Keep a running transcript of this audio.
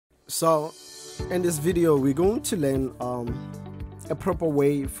So in this video we're going to learn a proper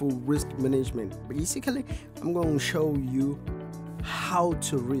way for risk management. Basically, I'm going to show you how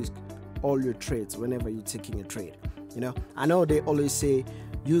to risk all your trades whenever you're taking a trade. I know they always say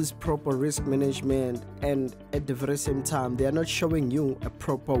use proper risk management, and at the very same time they are not showing you a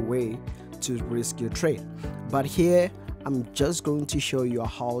proper way to risk your trade. But here I'm just going to show you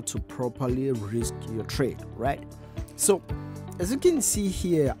how to properly risk your trade, right? So as you can see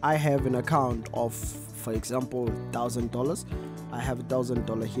here, I have an account of, for example, $1,000. I have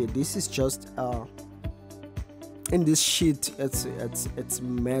 $1,000 here. This is just in this sheet, it's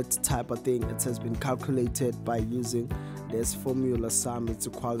math type of thing. It has been calculated by using this formula, sum it's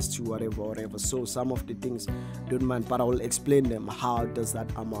equals to whatever. So some of the things don't mind, but I will explain them. How does that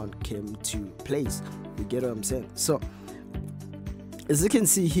amount came to place? You get what I'm saying? So as you can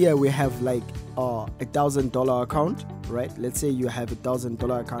see here, we have like $1,000 account, right? Let's say you have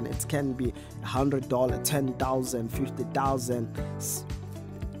 $1,000 account. It can be $100, $10,000, $50,000,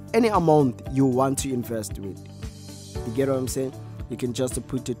 any amount you want to invest with. You get what I'm saying? You can just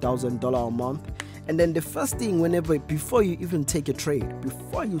put $1,000 a month, and then the first thing, before you even take a trade,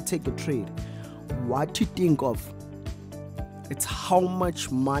 what to think of, it's how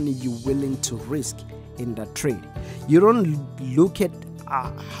much money you're willing to risk in that trade. You don't look at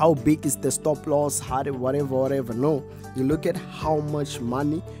how big is the stop loss, whatever. No, you look at how much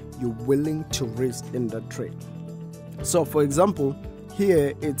money you're willing to risk in that trade. So for example,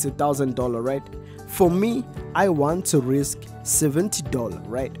 here it's $1,000, right? For me, I want to risk $70,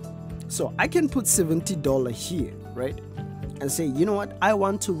 right? So I can put $70 here, right? And say, you know what, I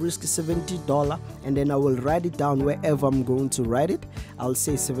want to risk $70, and then I will write it down wherever I'm going to write it. I'll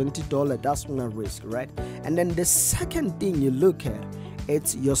say $70, that's my risk, right? And then the second thing you look at,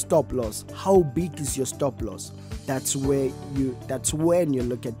 it's your stop loss. How big is your stop loss? That's when you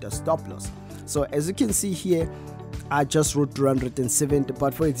look at the stop loss. So as you can see here, I just wrote 270,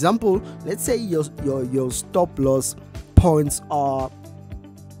 but for example, let's say your stop loss points are,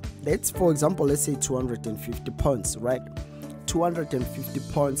 let's say 250 points, right? 250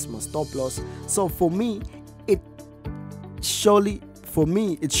 points my stop loss. So for me, it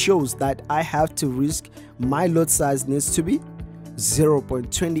shows that I have to risk, my lot size needs to be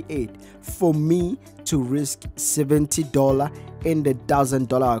 0.28 for me to risk $70 in the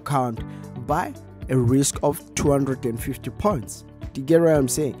 $1,000 account by a risk of 250 points. Do you get what I'm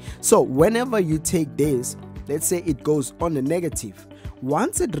saying? So whenever you take this, let's say it goes on the negative,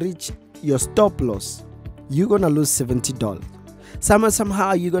 once it reaches your stop loss, you're gonna lose $70.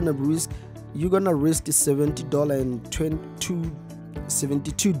 Somehow you're gonna risk $70 and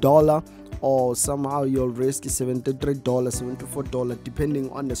 $72, or somehow you'll risk $73, $74, depending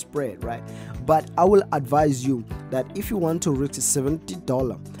on the spread, right? But I will advise you that if you want to risk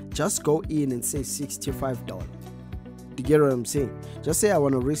 $70, just go in and say $65. Do you get what I'm saying? Just say I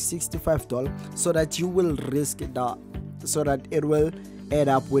want to risk $65, so that you will risk that, so that it will add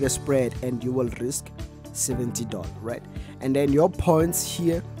up with a spread, and you will risk $70, right? And then your points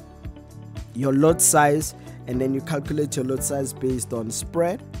here, your lot size, and then you calculate your lot size based on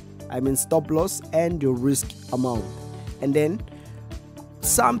spread, stop loss, and your risk amount. And then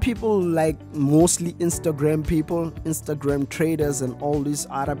some people, like mostly Instagram people, Instagram traders, and all these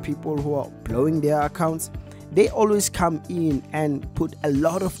other people who are blowing their accounts, they always come in and put a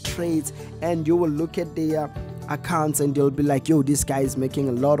lot of trades, and you will look at their accounts and they'll be like, yo, this guy is making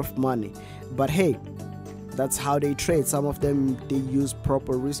a lot of money. But hey, that's how they trade. Some of them, they use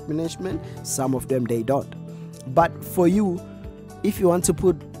proper risk management, some of them they don't. But for you, if you want to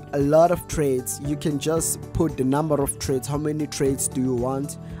put a lot of trades, you can just put the number of trades. How many trades do you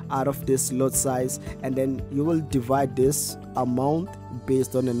want out of this lot size? And then you will divide this amount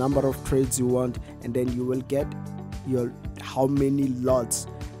based on the number of trades you want, and then you will get your how many lots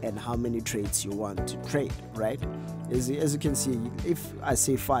and how many trades you want to trade, right? As you can see, if I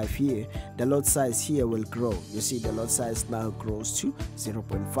say 5 here, the lot size here will grow. You see the lot size now grows to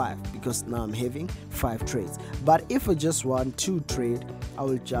 0.5 because now I'm having 5 trades. But if I just want to trade, I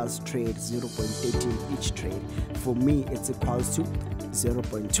will just trade 0.13 each trade. For me, it's equals to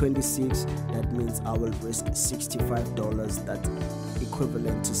 0.26. That means I will risk $65. That's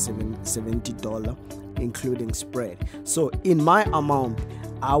equivalent to $70, including spread. So in my amount,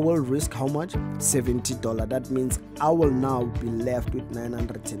 I will risk how much? $70. That means I will now be left with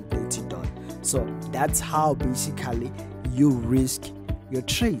 $930. So that's how basically you risk your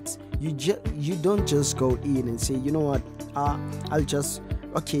trades. You don't just go in and say, you know what,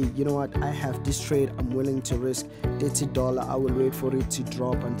 okay, you know what, I have this trade, I'm willing to risk $30. I will wait for it to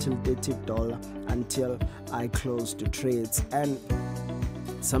drop until $30 until I close the trades. And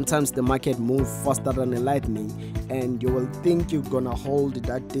Sometimes the market moves faster than a lightning, and you will think you're gonna hold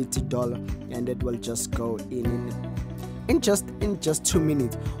that $30 and it will just go in just 2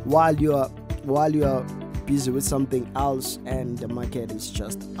 minutes while you are busy with something else, and the market is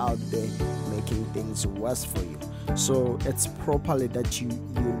just out there making things worse for you. So it's properly that you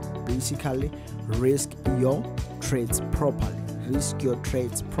basically risk your trades properly.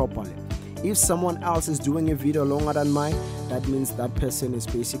 If someone else is doing a video longer than mine, that means that person is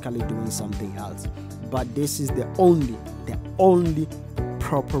basically doing something else. But this is the only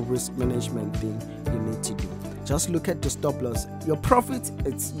proper risk management thing you need to do. Just look at the stop loss. Your profit,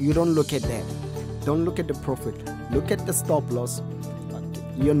 you don't look at that. Don't look at the profit. Look at the stop loss.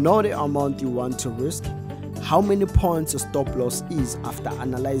 You know the amount you want to risk, how many points your stop loss is after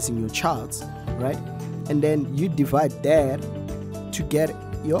analyzing your charts, right? And then you divide that to get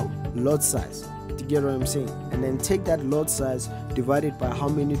your lot size. To get what I'm saying? And then take that lot size, divide it by how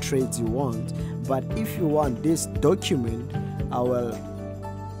many trades you want. But if you want this document, I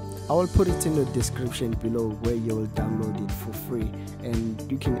will put it in the description below where you will download it for free,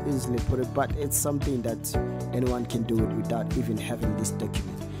 and you can easily put it, but it's something that anyone can do it without even having this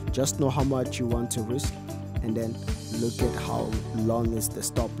document. Just know how much you want to risk, and then look at how long is the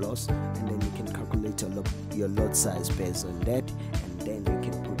stop loss, and then you can calculate your lot size based on that, and then you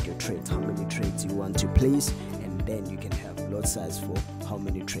can put your trades, how many trades you want to place, and then you can have lot size for how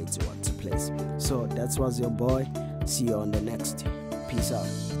many trades you want to place. So that was your boy. See you on the next. Peace out.